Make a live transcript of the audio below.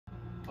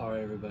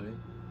Alright everybody,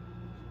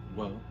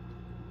 well,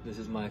 this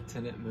is my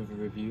Tenet movie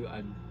review.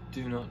 I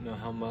do not know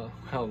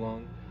how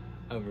long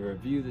of a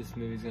review this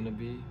movie's gonna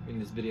be,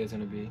 this video is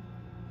gonna be,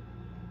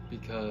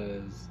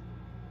 because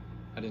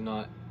I did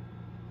not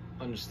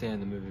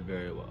understand the movie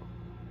very well.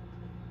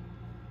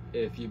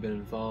 If you've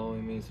been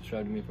following me,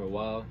 subscribed to me for a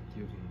while,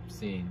 you've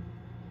seen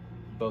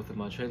both of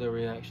my trailer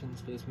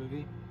reactions for this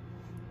movie.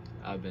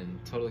 I've been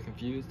totally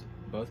confused,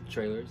 both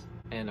trailers,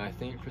 and I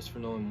think Christopher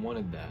Nolan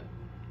wanted that,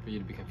 for you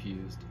to be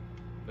confused,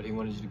 but he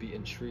wanted you to be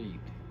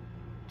intrigued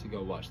to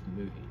go watch the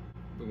movie.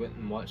 We went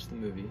and watched the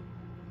movie,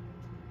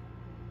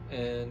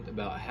 and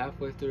about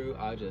halfway through,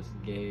 I just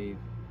gave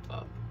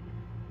up.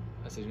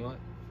 I said, you know what?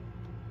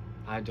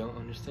 I don't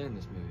understand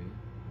this movie.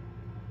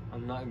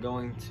 I'm not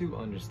going to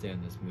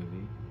understand this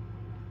movie,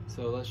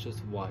 so let's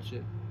just watch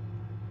it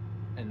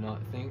and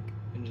not think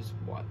and just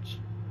watch.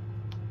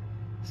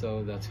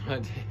 So that's what I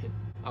did.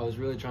 I was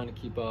really trying to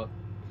keep up.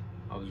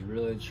 I was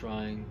really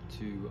trying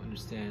to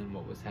understand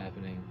what was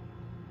happening,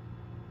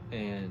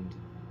 and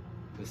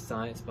the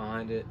science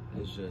behind it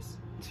is just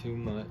too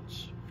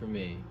much for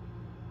me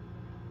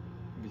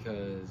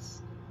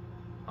because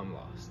I'm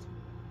lost.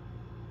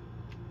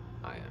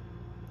 I am.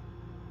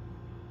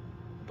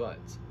 But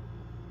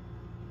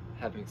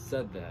having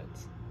said that,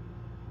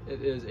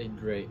 it is a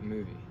great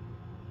movie.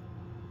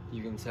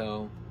 You can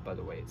tell by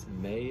the way it's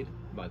made,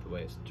 by the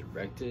way it's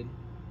directed,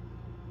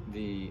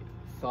 the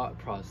thought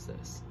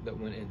process that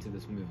went into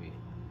this movie.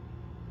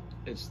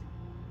 It's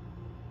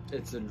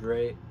a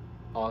great,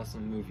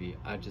 awesome movie.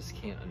 I just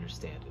can't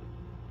understand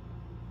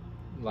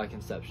it. Like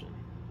Inception.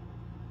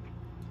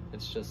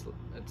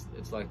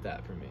 It's like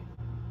that for me.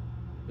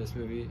 This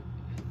movie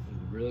is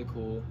really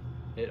cool.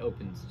 It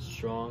opens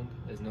strong,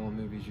 as Nolan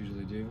movies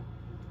usually do.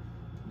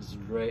 This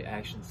great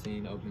action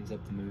scene opens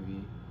up the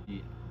movie.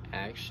 The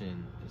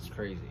action is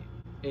crazy.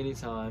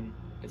 Anytime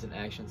it's an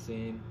action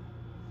scene,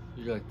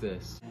 you're like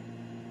this.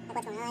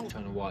 What's going on?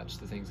 Trying to watch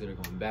the things that are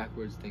going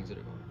backwards, things that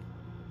are going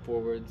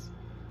forwards.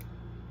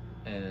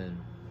 And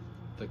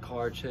the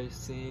car chase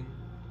scene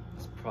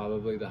is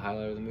probably the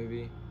highlight of the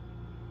movie.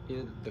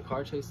 Either the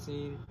car chase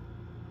scene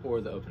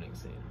or the opening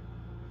scene.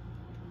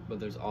 But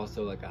there's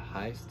also like a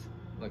heist,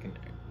 like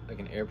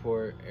an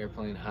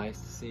airplane heist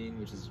scene,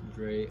 which is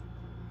great.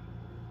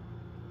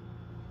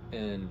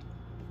 And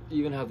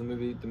even how the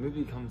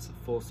movie comes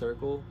full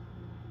circle,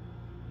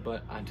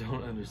 but I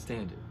don't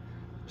understand it.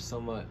 There's so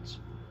much.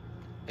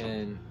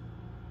 And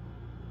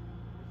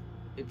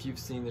if you've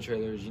seen the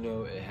trailers, you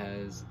know it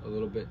has a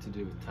little bit to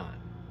do with time.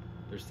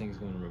 There's things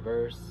going in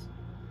reverse,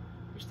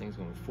 there's things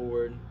going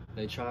forward.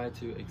 They try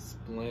to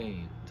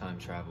explain time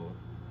travel,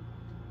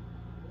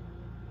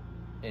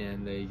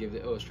 and they give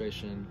the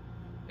illustration: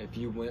 if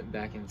you went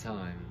back in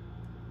time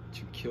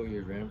to kill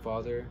your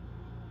grandfather,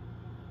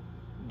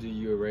 do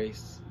you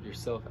erase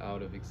yourself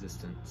out of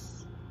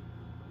existence?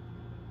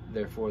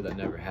 Therefore, that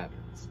never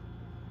happens.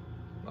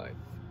 Like,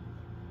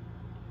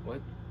 what?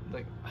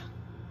 Like, I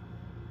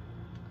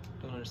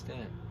don't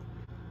understand.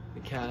 The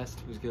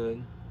cast was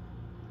good.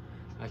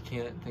 I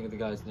can't think of the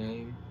guy's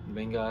name. The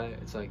main guy,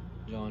 it's like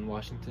John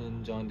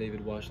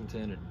David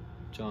Washington, or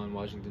John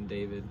Washington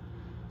David,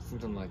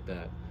 something like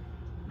that.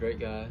 Great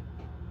guy.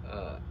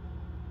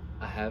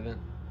 I haven't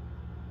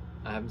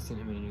seen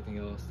him in anything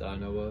else that I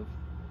know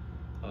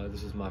of.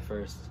 This is my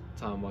first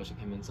time watching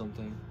him in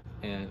something,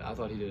 and I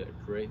thought he did a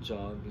great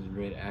job. He's a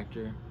great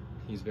actor.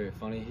 He's very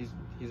funny.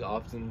 He's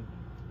often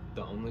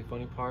the only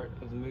funny part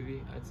of the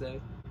movie, I'd say.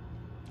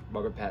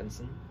 Robert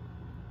Pattinson,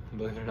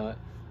 believe it or not,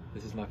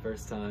 this is my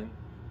first time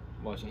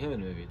watching him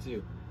in a movie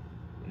too.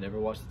 I never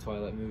watched the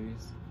Twilight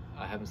movies.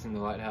 I haven't seen The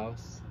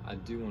Lighthouse. I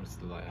do want to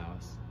see The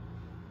Lighthouse.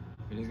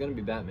 And he's gonna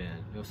be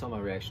Batman. You'll saw my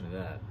reaction to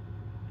that.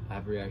 I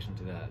have a reaction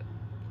to that.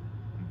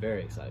 I'm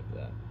very excited for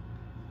that.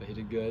 But he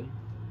did good.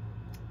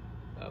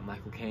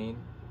 Michael Caine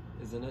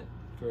is in it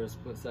for a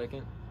split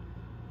second.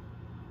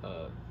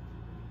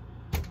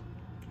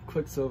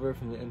 Quicksilver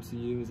from the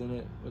MCU is in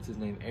it. What's his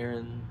name?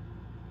 Aaron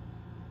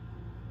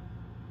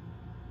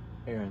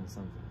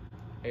something.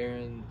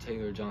 Aaron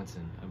Taylor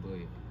Johnson, I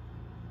believe.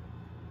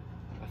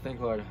 If I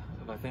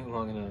think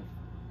long enough,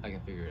 I can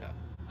figure it out.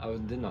 I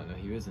did not know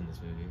he was in this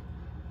movie,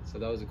 so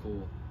that was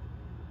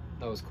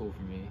cool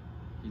for me.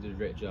 He did a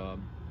great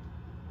job,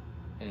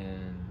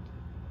 and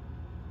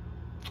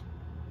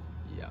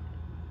yeah,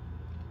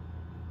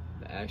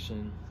 the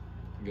action,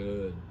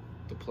 good.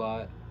 The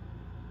plot,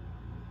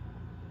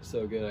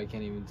 so good I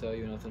can't even tell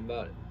you nothing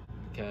about it.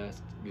 The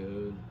cast,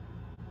 good.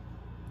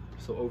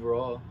 So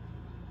overall,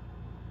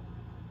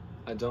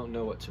 I don't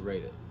know what to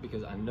rate it,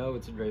 because I know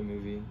it's a great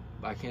movie,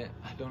 but I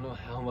don't know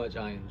how much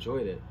I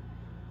enjoyed it,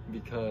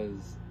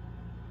 because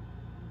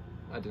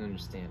I didn't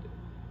understand it.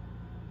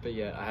 But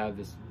yet I have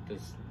this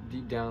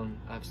deep down,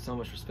 I have so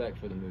much respect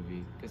for the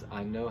movie, because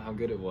I know how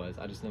good it was.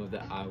 I just know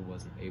that I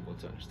wasn't able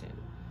to understand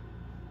it.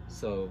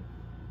 So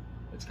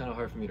it's kind of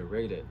hard for me to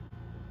rate it.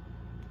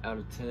 Out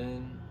of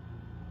 10,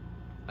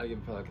 I'd give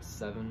it probably like a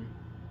 7.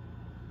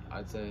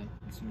 I'd say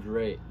it's a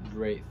great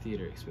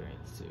theater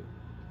experience too.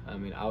 I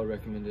mean, I would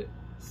recommend it,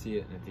 see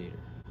it in a theater.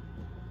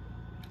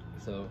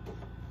 So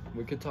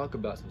we could talk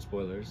about some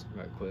spoilers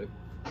right quick,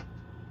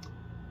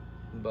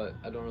 but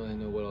I don't really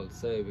know what all to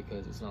say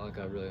because it's not like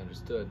I really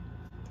understood.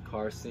 The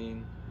car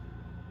scene,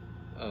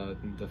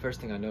 the first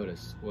thing I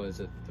noticed was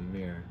that the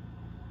mirror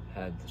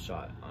had the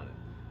shot on it.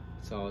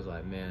 So I was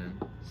like, man,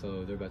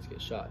 so they're about to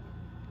get shot.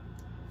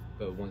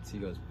 But once he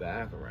goes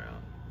back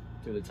around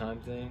through the time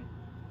thing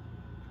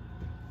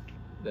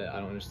that I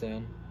don't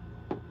understand,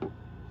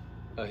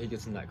 he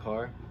gets in that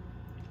car,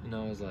 and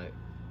I was like,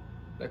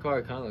 that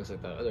car kind of looks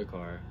like that other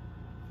car.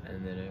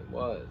 And then it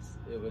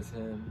was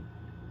him.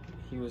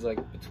 He was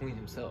like between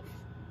himself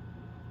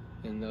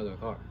and the other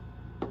car.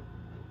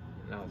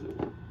 And I was like,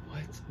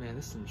 what? Man,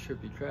 this is some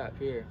trippy crap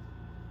here.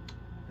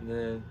 And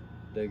then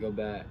they go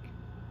back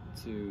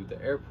to the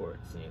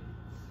airport scene.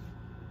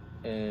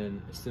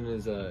 And as soon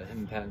as him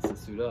and Pattinson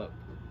suit up,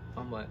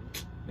 I'm like,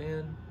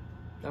 man,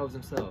 that was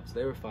themselves.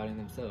 They were fighting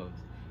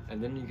themselves.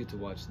 And then you get to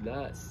watch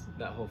that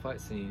whole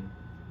fight scene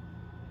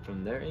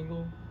from their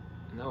angle,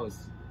 and that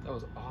was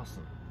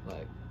awesome.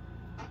 Like,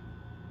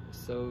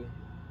 so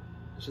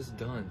it's just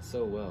done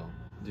so well,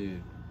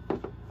 dude.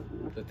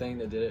 The thing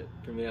that did it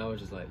for me, I was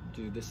just like,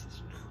 dude, this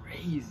is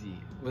crazy.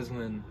 Was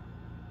when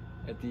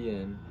at the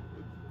end,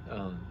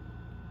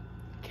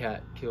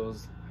 Kat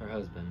kills her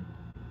husband,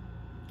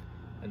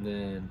 and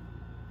then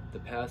the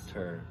past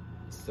her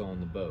is still on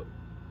the boat,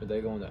 but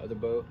they go on the other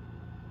boat,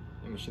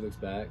 and when she looks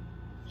back,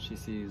 she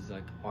sees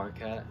like our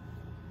cat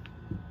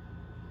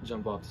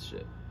jump off the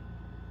ship.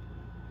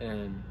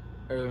 And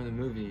earlier in the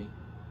movie,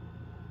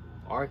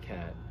 our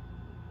cat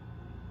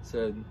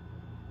said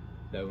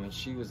that when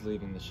she was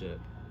leaving the ship,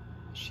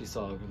 she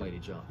saw a lady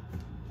jump.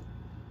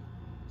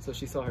 So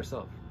she saw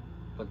herself,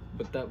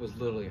 but that was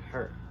literally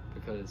her,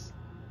 because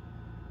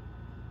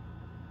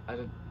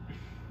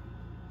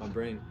my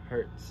brain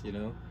hurts, you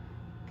know,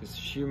 because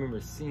she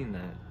remembers seeing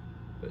that,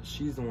 but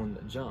she's the one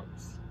that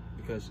jumps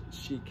because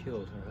she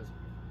killed her husband.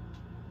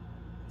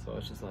 So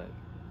it's just like,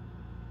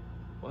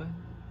 what?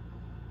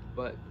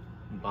 But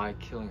by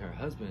killing her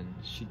husband,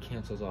 she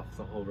cancels off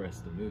the whole rest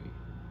of the movie,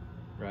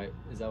 right?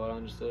 Is that what I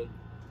understood?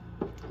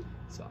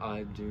 So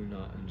I do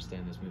not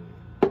understand this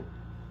movie.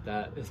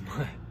 That is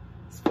my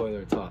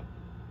spoiler talk.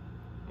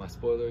 My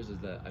spoilers is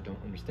that I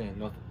don't understand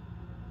nothing.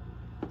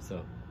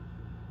 So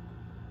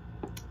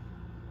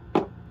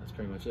that's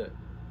pretty much it.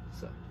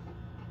 So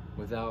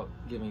without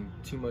giving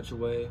too much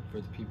away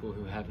for the people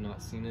who have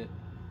not seen it,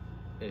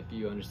 if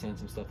you understand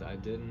some stuff that I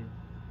didn't,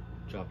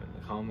 drop it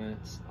in the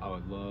comments. I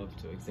would love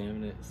to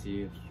examine it and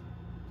see if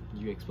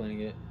you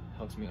explaining it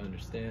helps me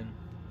understand.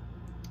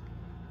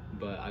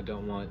 But I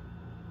don't want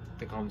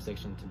the comment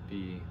section to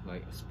be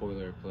like a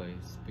spoiler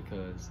place,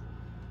 because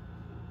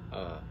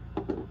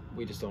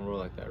we just don't roll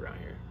like that around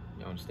here.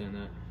 You understand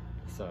that?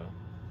 So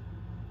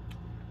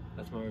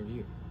that's my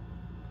review.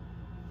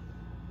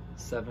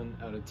 7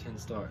 out of 10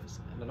 stars.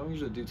 And I don't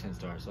usually do 10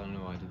 stars, so I don't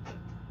know why I did that.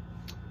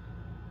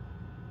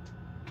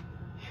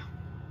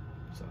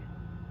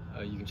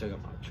 You can check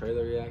out my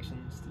trailer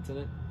reactions to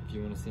Tenet if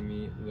you want to see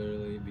me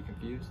literally be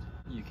confused.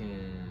 You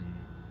can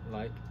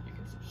like, you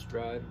can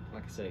subscribe,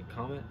 like I say,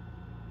 comment,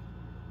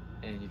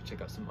 and you can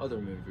check out some other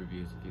movie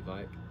reviews if you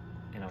like,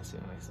 and I'll see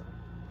you next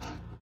time.